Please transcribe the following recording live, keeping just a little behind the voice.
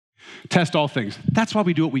Test all things. That's why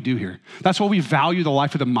we do what we do here. That's why we value the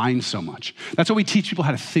life of the mind so much. That's why we teach people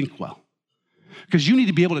how to think well. Because you need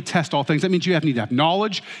to be able to test all things. That means you need to have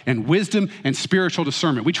knowledge and wisdom and spiritual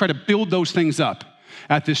discernment. We try to build those things up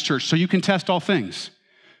at this church so you can test all things.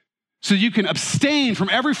 So you can abstain from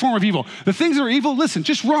every form of evil. The things that are evil, listen,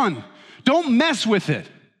 just run. Don't mess with it.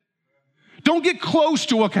 Don't get close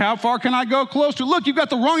to it. How far can I go close to it? Look, you've got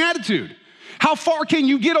the wrong attitude. How far can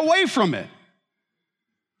you get away from it?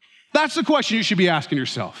 That's the question you should be asking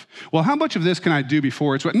yourself. Well, how much of this can I do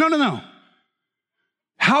before it's... No.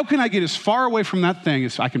 How can I get as far away from that thing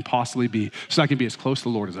as I can possibly be so I can be as close to the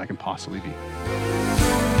Lord as I can possibly be?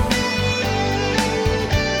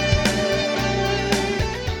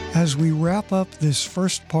 As we wrap up this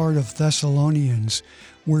first part of Thessalonians,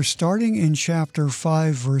 we're starting in chapter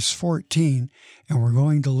 5, verse 14, and we're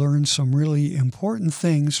going to learn some really important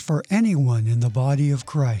things for anyone in the body of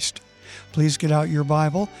Christ. Please get out your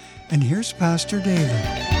Bible, and here's Pastor David.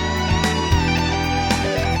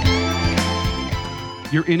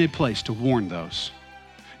 You're in a place to warn those.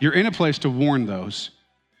 You're in a place to warn those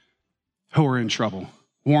who are in trouble,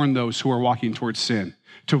 warn those who are walking towards sin,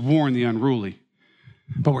 to warn the unruly.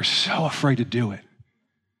 But we're so afraid to do it.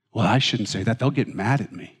 Well, I shouldn't say that. They'll get mad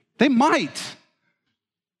at me. They might.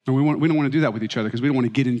 And we don't want to do that with each other because we don't want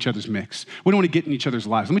to get in each other's mix. We don't want to get in each other's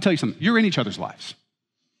lives. Let me tell you something. You're in each other's lives.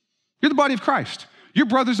 You're the body of Christ. You're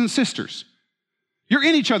brothers and sisters. You're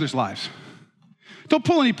in each other's lives. Don't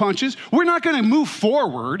pull any punches. We're not going to move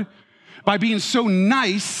forward by being so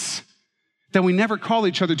nice that we never call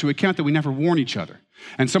each other to account, that we never warn each other.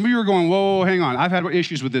 And some of you are going, whoa, hang on. I've had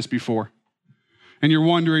issues with this before. And you're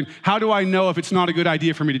wondering, how do I know if it's not a good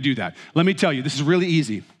idea for me to do that? Let me tell you, this is really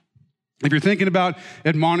easy. If you're thinking about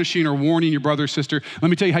admonishing or warning your brother or sister, let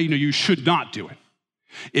me tell you how you know you should not do it.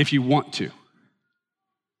 If you want to.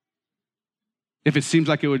 If it seems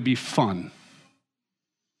like it would be fun.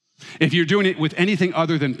 If you're doing it with anything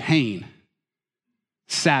other than pain,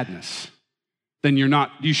 sadness, then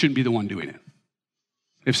you shouldn't be the one doing it.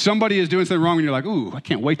 If somebody is doing something wrong and you're like, ooh, I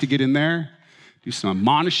can't wait to get in there, do some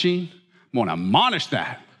admonishing, I'm going to admonish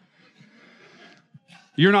that.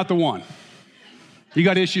 You're not the one. You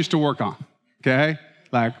got issues to work on, okay?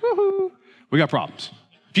 Like, woohoo, we got problems.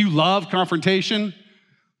 If you love confrontation,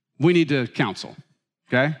 we need to counsel,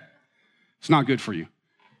 okay? It's not good for you.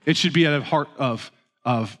 It should be at a heart of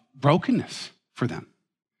brokenness for them.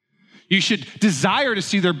 You should desire to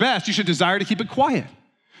see their best. You should desire to keep it quiet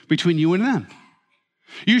between you and them.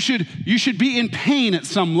 You should be in pain at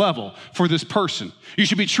some level for this person. You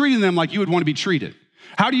should be treating them like you would want to be treated.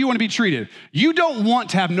 How do you want to be treated? You don't want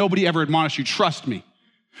to have nobody ever admonish you, trust me.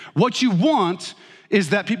 What you want is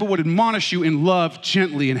that people would admonish you in love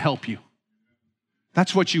gently and help you.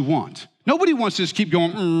 That's what you want. Nobody wants to just keep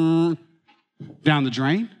going down the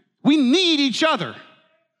drain. We need each other.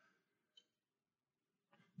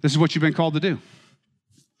 This is what you've been called to do.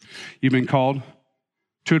 You've been called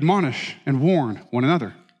to admonish and warn one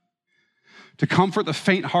another, to comfort the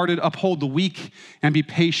faint-hearted, uphold the weak, and be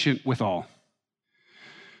patient with all.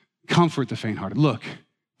 Comfort the faint-hearted. Look,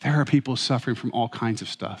 there are people suffering from all kinds of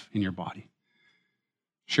stuff in your body.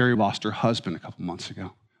 Sherry lost her husband a couple months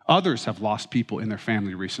ago. Others have lost people in their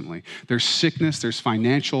family recently. There's sickness, there's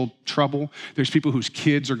financial trouble, there's people whose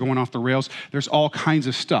kids are going off the rails. There's all kinds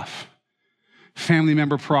of stuff. Family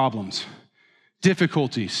member problems,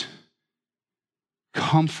 difficulties.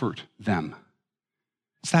 Comfort them.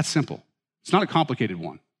 It's that simple. It's not a complicated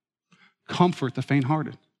one. Comfort the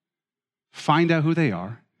faint-hearted. Find out who they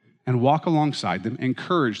are and walk alongside them,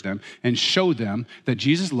 encourage them, and show them that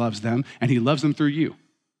Jesus loves them and he loves them through you.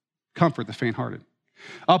 Comfort the faint-hearted.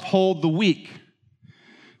 Uphold the weak.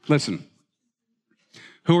 Listen,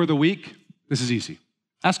 who are the weak? This is easy.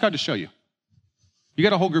 Ask God to show you. You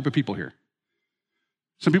got a whole group of people here.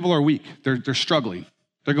 Some people are weak. They're struggling.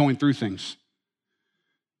 They're going through things.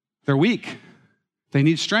 They're weak. They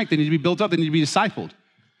need strength. They need to be built up. They need to be discipled.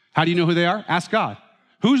 How do you know who they are? Ask God.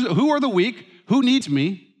 Who are the weak? Who needs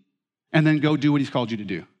me? And then go do what he's called you to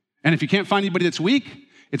do. And if you can't find anybody that's weak,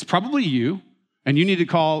 it's probably you. And you need to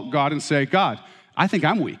call God and say, God, I think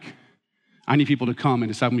I'm weak. I need people to come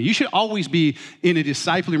and disciple me. You should always be in a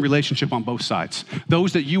discipling relationship on both sides.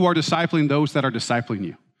 Those that you are discipling, those that are discipling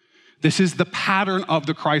you. This is the pattern of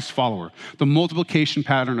the Christ follower, the multiplication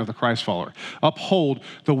pattern of the Christ follower. Uphold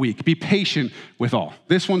the weak. Be patient with all.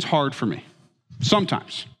 This one's hard for me.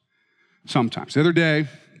 Sometimes. The other day,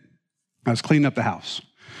 I was cleaning up the house.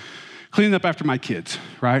 Cleaning up after my kids,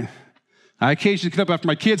 right? I occasionally clean up after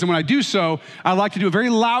my kids, and when I do so, I like to do it very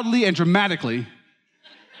loudly and dramatically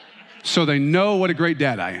so they know what a great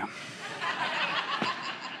dad I am.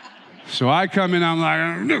 So I come in, I'm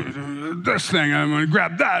like, this thing, I'm going to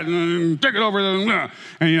grab that and take it over.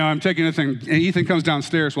 And, I'm taking this thing. And Ethan comes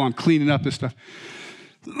downstairs while I'm cleaning up this stuff.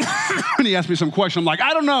 And he asked me some question. I'm like,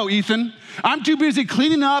 I don't know, Ethan. I'm too busy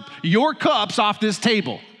cleaning up your cups off this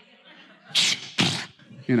table.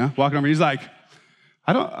 Walking over. He's like,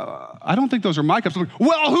 I don't think those are my cups. I'm like,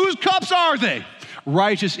 well, whose cups are they?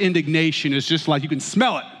 Righteous indignation is just like, you can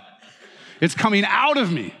smell it. It's coming out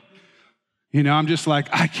of me. I'm just like,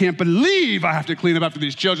 I can't believe I have to clean up after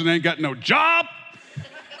these children. They ain't got no job.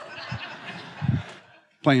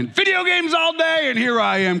 Playing video games all day, and here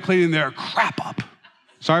I am cleaning their crap up.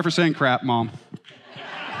 Sorry for saying crap, Mom.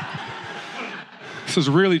 This has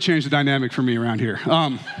really changed the dynamic for me around here.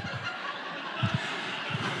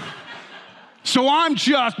 So I'm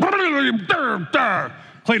just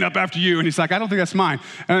clean up after you. And he's like, I don't think that's mine.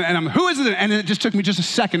 And I'm, who is it? And it just took me just a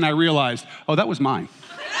second. And I realized, oh, that was mine.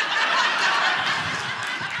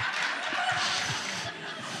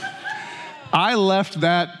 I left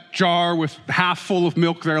that jar with half full of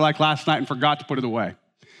milk there like last night and forgot to put it away.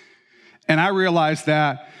 And I realized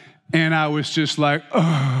that, and I was just like,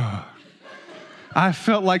 ugh. I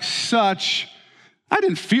felt like I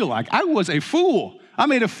didn't feel like, I was a fool. I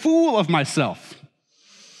made a fool of myself.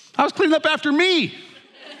 I was cleaning up after me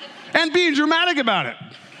and being dramatic about it.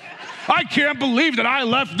 I can't believe that I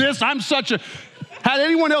left this. Had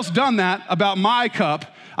anyone else done that about my cup,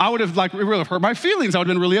 I would have it would have hurt my feelings. I would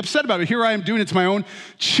have been really upset about it. Here I am doing it to my own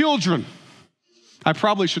children. I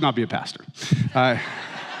probably should not be a pastor.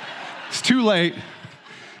 It's too late.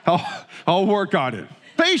 I'll work on it.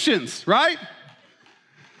 Patience, right?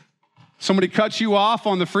 Somebody cuts you off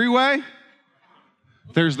on the freeway.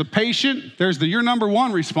 There's the patient. There's the your number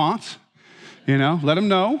one response. Let them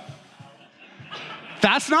know.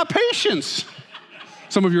 That's not patience.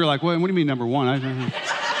 Some of you are like, well, what do you mean number one?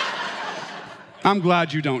 I'm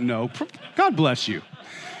glad you don't know. God bless you.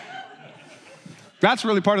 That's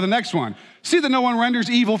really part of the next one. See that no one renders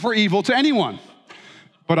evil for evil to anyone,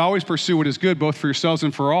 but always pursue what is good, both for yourselves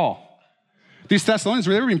and for all. These Thessalonians,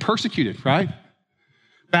 they were being persecuted, right?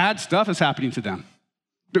 Bad stuff is happening to them.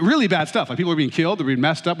 But really bad stuff. Like people are being killed, they're being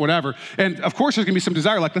messed up, whatever. And of course, there's going to be some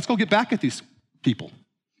desire, like, let's go get back at these people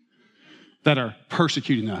that are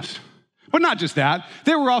persecuting us. But not just that.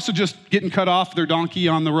 They were also just getting cut off their donkey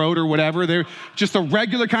on the road or whatever. They're just the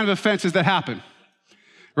regular kind of offenses that happen,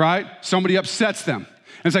 right? Somebody upsets them.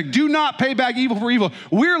 And it's like, do not pay back evil for evil.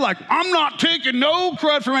 We're like, I'm not taking no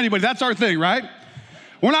crud from anybody. That's our thing, right?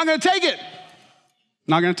 We're not going to take it.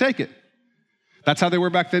 Not going to take it. That's how they were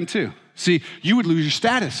back then too. See, you would lose your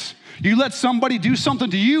status. You let somebody do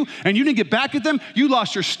something to you and you didn't get back at them, you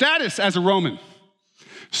lost your status as a Roman.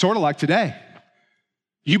 Sort of like today.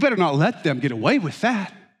 You better not let them get away with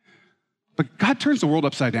that. But God turns the world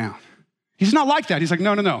upside down. He's not like that. He's like,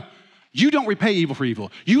 no. You don't repay evil for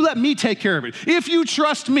evil. You let me take care of it. If you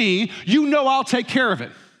trust me, you know I'll take care of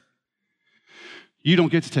it. You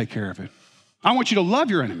don't get to take care of it. I want you to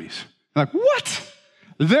love your enemies. They're like, what?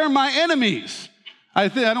 They're my enemies. I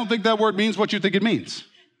don't think that word means what you think it means.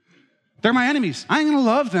 They're my enemies. I ain't going to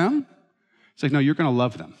love them. It's like, no, you're going to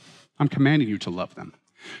love them. I'm commanding you to love them,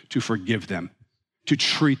 to forgive them, to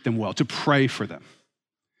treat them well, to pray for them.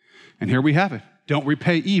 And here we have it. Don't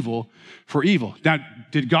repay evil for evil. Now,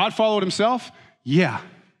 did God follow it himself? Yeah.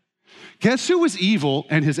 Guess who was evil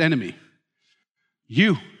and his enemy?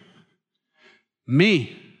 You.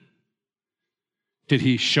 Me. Did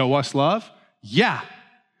he show us love? Yeah.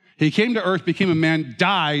 He came to earth, became a man,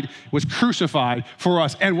 died, was crucified for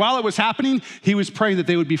us. And while it was happening, he was praying that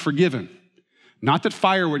they would be forgiven. Not that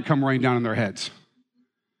fire would come rain down on their heads.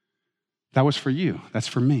 That was for you. That's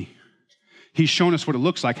for me. He's shown us what it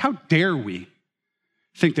looks like. How dare we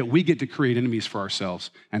think that we get to create enemies for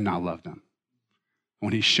ourselves and not love them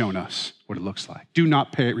when he's shown us what it looks like? Do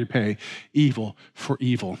not repay evil for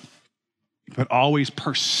evil, but always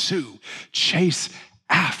pursue, chase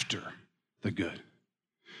after the good.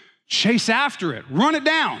 Chase after it. Run it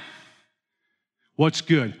down. What's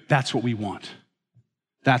good? That's what we want.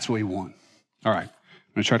 That's what we want. All right.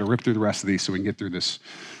 I'm going to try to rip through the rest of these so we can get through this.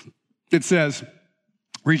 It says,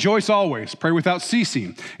 rejoice always, pray without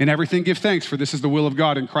ceasing, in everything give thanks, for this is the will of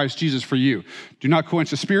God in Christ Jesus for you. Do not quench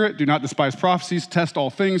the spirit, do not despise prophecies, test all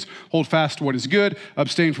things, hold fast to what is good,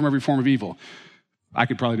 abstain from every form of evil. I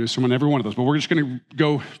could probably do a sermon on every one of those, but we're just going to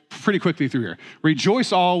go pretty quickly through here.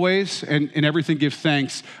 Rejoice always, and in everything give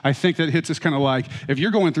thanks. I think that hits us kind of like, if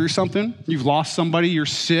you're going through something, you've lost somebody, you're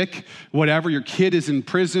sick, whatever, your kid is in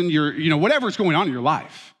prison, whatever's going on in your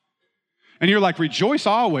life. And you're like, rejoice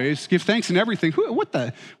always, give thanks in everything. What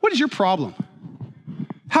is your problem?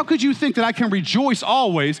 How could you think that I can rejoice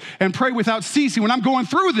always and pray without ceasing when I'm going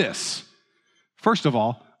through this? First of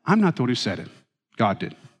all, I'm not the one who said it. God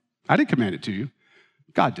did. I didn't command it to you.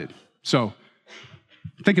 God did. So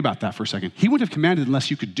think about that for a second. He wouldn't have commanded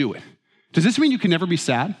unless you could do it. Does this mean you can never be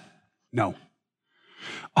sad? No.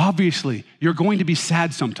 Obviously, you're going to be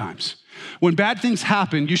sad sometimes. When bad things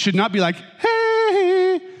happen, you should not be like,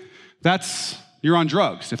 hey, you're on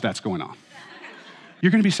drugs if that's going on.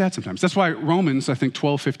 You're going to be sad sometimes. That's why Romans, I think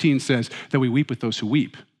 12:15 says that we weep with those who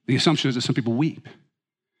weep. The assumption is that some people weep.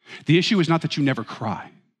 The issue is not that you never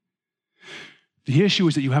cry. The issue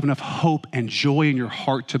is that you have enough hope and joy in your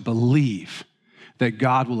heart to believe that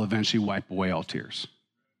God will eventually wipe away all tears.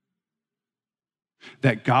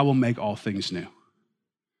 That God will make all things new.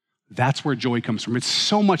 That's where joy comes from. It's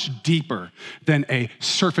so much deeper than a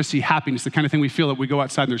surfacey happiness, the kind of thing we feel that we go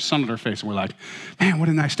outside and there's sun on our face and we're like, man, what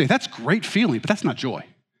a nice day. That's great feeling, but that's not joy.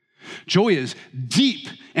 Joy is deep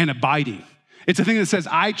and abiding. It's a thing that says,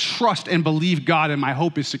 I trust and believe God and my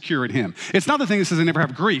hope is secure in him. It's not the thing that says I never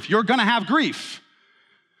have grief. You're gonna have grief.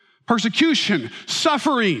 Persecution,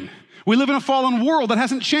 suffering. We live in a fallen world that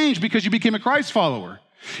hasn't changed because you became a Christ follower.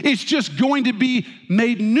 It's just going to be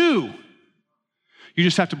made new. You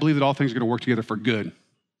just have to believe that all things are gonna work together for good.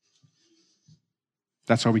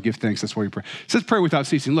 That's why we give thanks, that's why we pray. It says pray without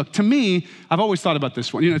ceasing. Look, to me, I've always thought about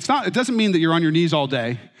this one. It doesn't mean that you're on your knees all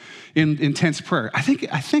day in intense prayer. I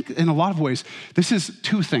think in a lot of ways, this is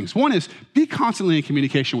two things. One is be constantly in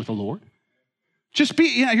communication with the Lord. Just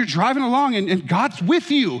you're driving along and God's with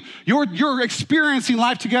you. You're experiencing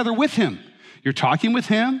life together with him. You're talking with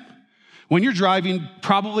him. When you're driving,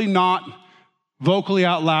 probably not vocally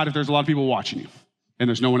out loud if there's a lot of people watching you and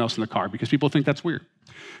there's no one else in the car because people think that's weird.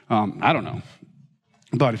 I don't know.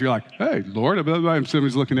 But if you're like, hey, Lord, and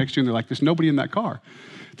somebody's looking next to you and they're like, there's nobody in that car.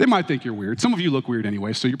 They might think you're weird. Some of you look weird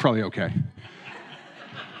anyway, so you're probably okay.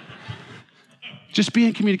 Just be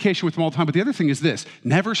in communication with them all the time. But the other thing is this,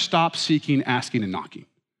 never stop seeking, asking, and knocking.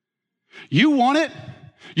 You want it?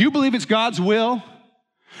 You believe it's God's will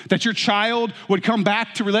that your child would come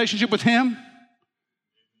back to relationship with him?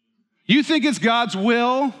 You think it's God's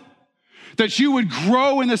will that you would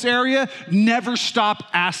grow in this area? Never stop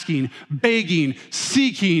asking, begging,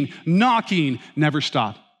 seeking, knocking. Never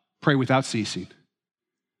stop. Pray without ceasing.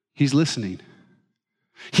 He's listening.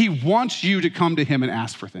 He wants you to come to him and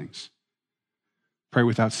ask for things. Pray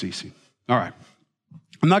without ceasing. All right.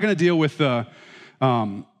 I'm not going to deal with the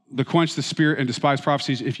quench the spirit and despise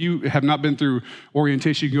prophecies. If you have not been through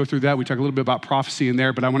orientation, you can go through that. We talk a little bit about prophecy in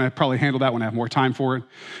there, but I want to probably handle that when I have more time for it.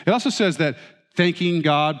 It also says that thanking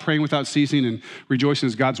God, praying without ceasing, and rejoicing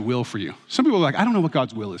is God's will for you. Some people are like, I don't know what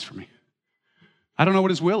God's will is for me. I don't know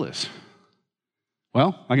what his will is.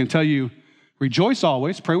 Well, I can tell you, rejoice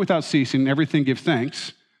always, pray without ceasing, everything give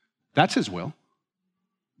thanks. That's his will.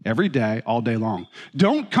 Every day, all day long.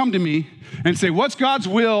 Don't come to me and say, what's God's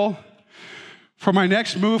will for my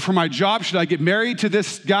next move, for my job? Should I get married to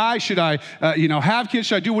this guy? Should I have kids?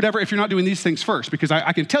 Should I do whatever? If you're not doing these things first, because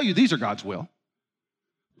I can tell you these are God's will.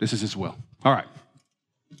 This is his will. All right.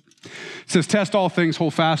 It says, test all things,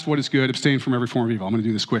 hold fast what is good, abstain from every form of evil. I'm going to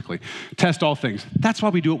do this quickly. Test all things. That's why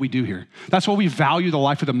we do what we do here. That's why we value the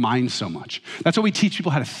life of the mind so much. That's why we teach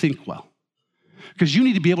people how to think well. Because you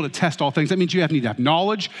need to be able to test all things. That means you need to have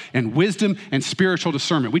knowledge and wisdom and spiritual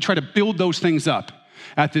discernment. We try to build those things up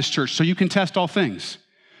at this church so you can test all things.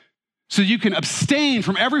 So you can abstain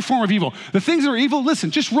from every form of evil. The things that are evil,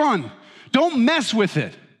 listen, just run. Don't mess with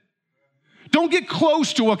it. Don't get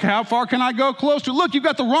close to it. How far can I go close to it? Look, you've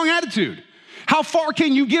got the wrong attitude. How far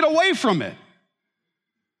can you get away from it?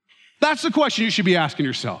 That's the question you should be asking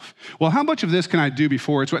yourself. Well, how much of this can I do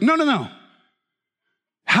before it's... No.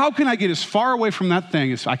 How can I get as far away from that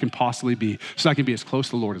thing as I can possibly be so I can be as close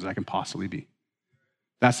to the Lord as I can possibly be?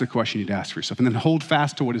 That's the question you need to ask for yourself. And then hold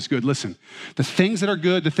fast to what is good. Listen, the things that are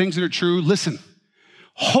good, the things that are true, listen.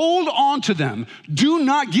 Hold on to them. Do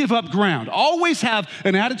not give up ground. Always have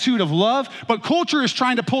an attitude of love, but culture is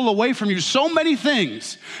trying to pull away from you so many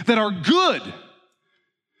things that are good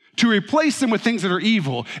to replace them with things that are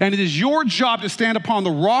evil. And it is your job to stand upon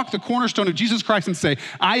the rock, the cornerstone of Jesus Christ, and say,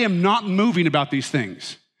 I am not moving about these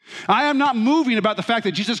things. I am not moving about the fact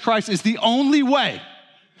that Jesus Christ is the only way,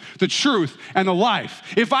 the truth, and the life.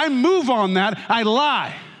 If I move on that, I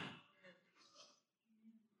lie.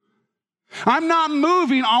 I'm not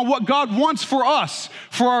moving on what God wants for us,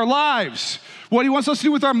 for our lives, what he wants us to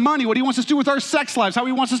do with our money, what he wants us to do with our sex lives, how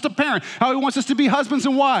he wants us to parent, how he wants us to be husbands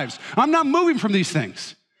and wives. I'm not moving from these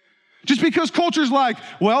things. Just because culture's like,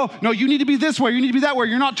 well, no, you need to be this way, you need to be that way,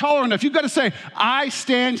 you're not tolerant enough. You've got to say, I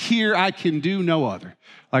stand here, I can do no other.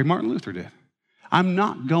 Like Martin Luther did. I'm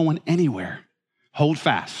not going anywhere. Hold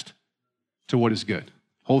fast to what is good.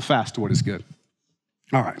 Hold fast to what is good.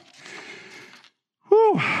 All right.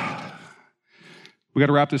 Whew. We got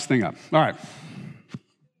to wrap this thing up. All right.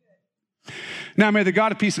 Now may the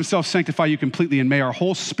God of peace himself sanctify you completely, and may our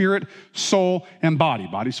whole spirit, soul, and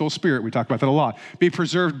body, soul, spirit, we talk about that a lot, be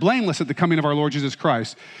preserved blameless at the coming of our Lord Jesus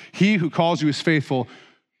Christ. He who calls you is faithful,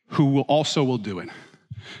 who will do it.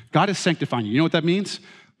 God is sanctifying you. You know what that means?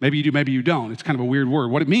 Maybe you do, maybe you don't. It's kind of a weird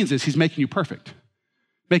word. What it means is he's making you perfect,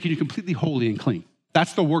 making you completely holy and clean.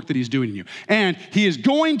 That's the work that he's doing in you. And he is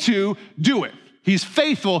going to do it. He's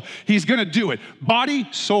faithful. He's going to do it. Body,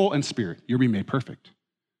 soul, and spirit. You're being made perfect.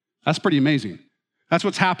 That's pretty amazing. That's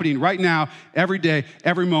what's happening right now, every day,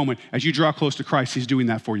 every moment. As you draw close to Christ, he's doing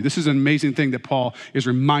that for you. This is an amazing thing that Paul is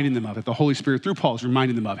reminding them of, that the Holy Spirit through Paul is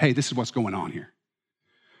reminding them of. Hey, this is what's going on here.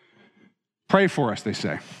 Pray for us, they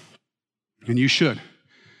say. And you should.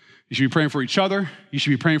 You should be praying for each other. You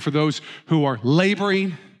should be praying for those who are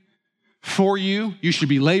laboring for you. You should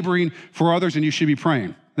be laboring for others, and you should be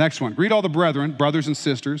praying. Next one. Greet all the brethren, brothers and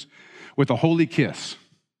sisters, with a holy kiss.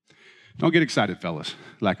 Don't get excited, fellas.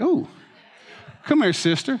 Like, oh, come here,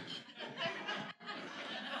 sister.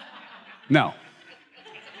 No.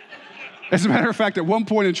 As a matter of fact, at one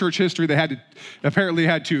point in church history, they apparently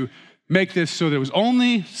had to make this so that it was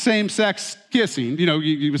only same-sex kissing. You know,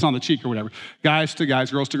 it was on the cheek or whatever. Guys to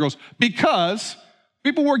guys, girls to girls. Because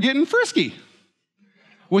people were getting frisky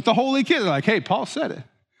with the holy kiss. They're like, hey, Paul said it.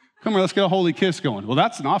 Come here, let's get a holy kiss going. Well,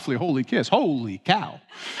 that's an awfully holy kiss. Holy cow.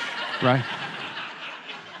 Right?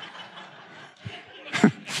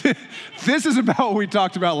 This is about what we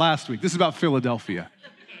talked about last week. This is about Philadelphia.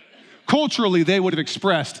 Culturally, they would have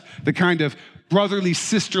expressed the kind of brotherly,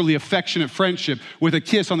 sisterly, affectionate friendship with a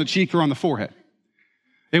kiss on the cheek or on the forehead.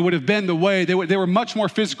 It would have been the way, they were much more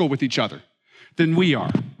physical with each other than we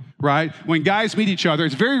are, right? When guys meet each other,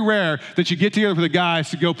 it's very rare that you get together with the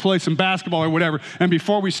guys to go play some basketball or whatever, and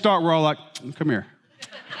before we start, we're all like, come here.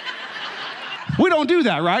 We don't do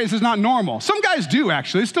that, right? This is not normal. Some guys do,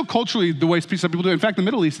 actually. It's still culturally the way some people do it. In fact, in the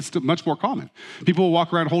Middle East, it's still much more common. People will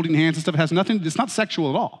walk around holding hands and stuff. It has nothing, it's not sexual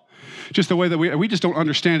at all. Just the way that we just don't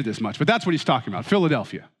understand it as much. But that's what he's talking about,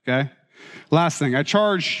 Philadelphia, okay? Last thing, I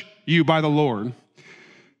charge you by the Lord.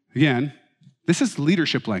 Again, this is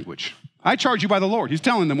leadership language. I charge you by the Lord. He's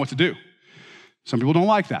telling them what to do. Some people don't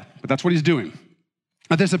like that, but that's what he's doing.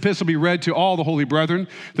 Let this epistle be read to all the holy brethren.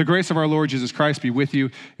 The grace of our Lord Jesus Christ be with you.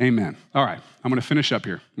 Amen. All right, I'm going to finish up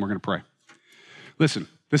here, and we're going to pray. Listen,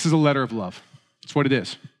 this is a letter of love. It's what it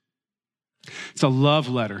is. It's a love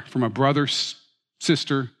letter from a brother,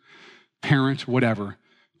 sister, parent, whatever,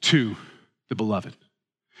 to the beloved.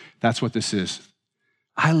 That's what this is.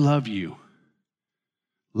 I love you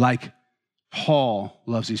like Paul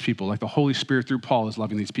loves these people, like the Holy Spirit through Paul is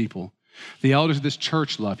loving these people. The elders of this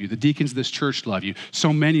church love you. The deacons of this church love you.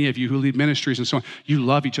 So many of you who lead ministries and so on, you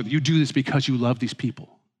love each other. You do this because you love these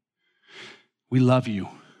people. We love you.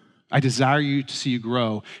 I desire you to see you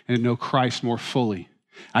grow and to know Christ more fully.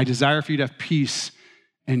 I desire for you to have peace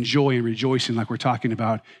and joy and rejoicing like we're talking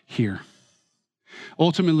about here.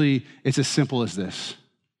 Ultimately, it's as simple as this.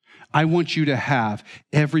 I want you to have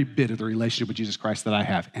every bit of the relationship with Jesus Christ that I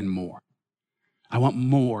have and more. I want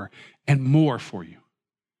more and more for you.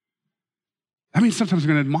 That means sometimes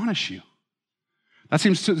we're going to admonish you. That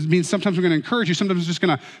means sometimes we're going to encourage you. Sometimes we're just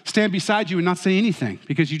going to stand beside you and not say anything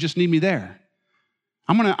because you just need me there.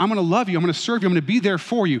 I'm going to love you. I'm going to serve you. I'm going to be there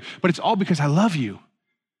for you. But it's all because I love you.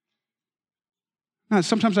 Now,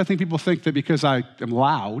 sometimes I think people think that because I am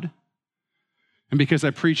loud and because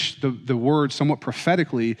I preach the word somewhat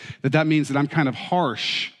prophetically, that means that I'm kind of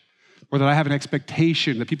harsh or that I have an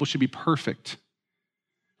expectation that people should be perfect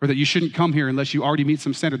or that you shouldn't come here unless you already meet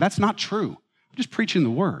some standard. That's not true. I'm just preaching the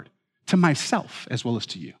word to myself as well as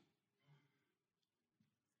to you.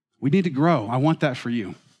 We need to grow. I want that for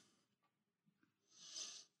you.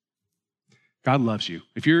 God loves you.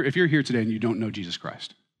 If you're here today and you don't know Jesus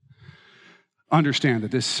Christ, understand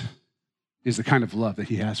that this is the kind of love that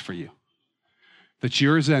he has for you. That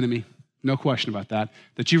you're his enemy, no question about that.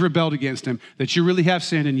 That you rebelled against him, that you really have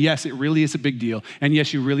sinned, and yes, it really is a big deal. And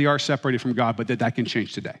yes, you really are separated from God, but that can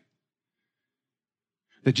change today.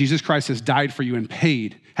 That Jesus Christ has died for you and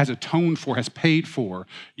paid, has atoned for, has paid for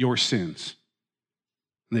your sins.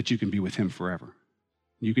 And that you can be with him forever.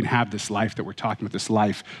 You can have this life that we're talking about, this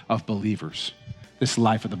life of believers, this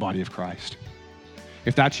life of the body of Christ.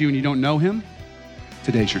 If that's you and you don't know him,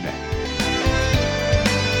 today's your day.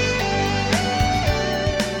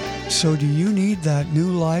 So do you need that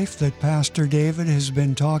new life that Pastor David has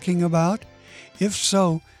been talking about? If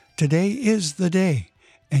so, today is the day,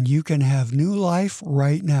 and you can have new life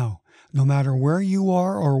right now. No matter where you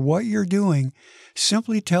are or what you're doing,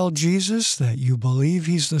 simply tell Jesus that you believe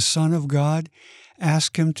he's the Son of God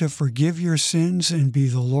Ask Him to forgive your sins and be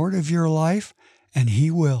the Lord of your life, and He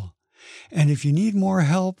will. And if you need more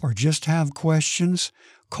help or just have questions,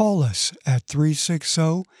 call us at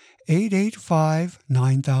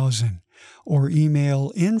 360-885-9000 or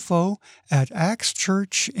email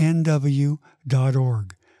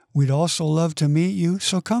info@axchurchnw.org. We'd also love to meet you,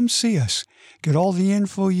 so come see us. Get all the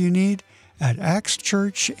info you need at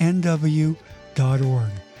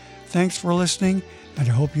axchurchnw.org. Thanks for listening, and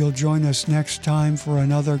I hope you'll join us next time for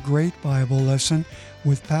another great Bible lesson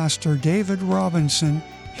with Pastor David Robinson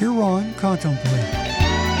here on Contemplate.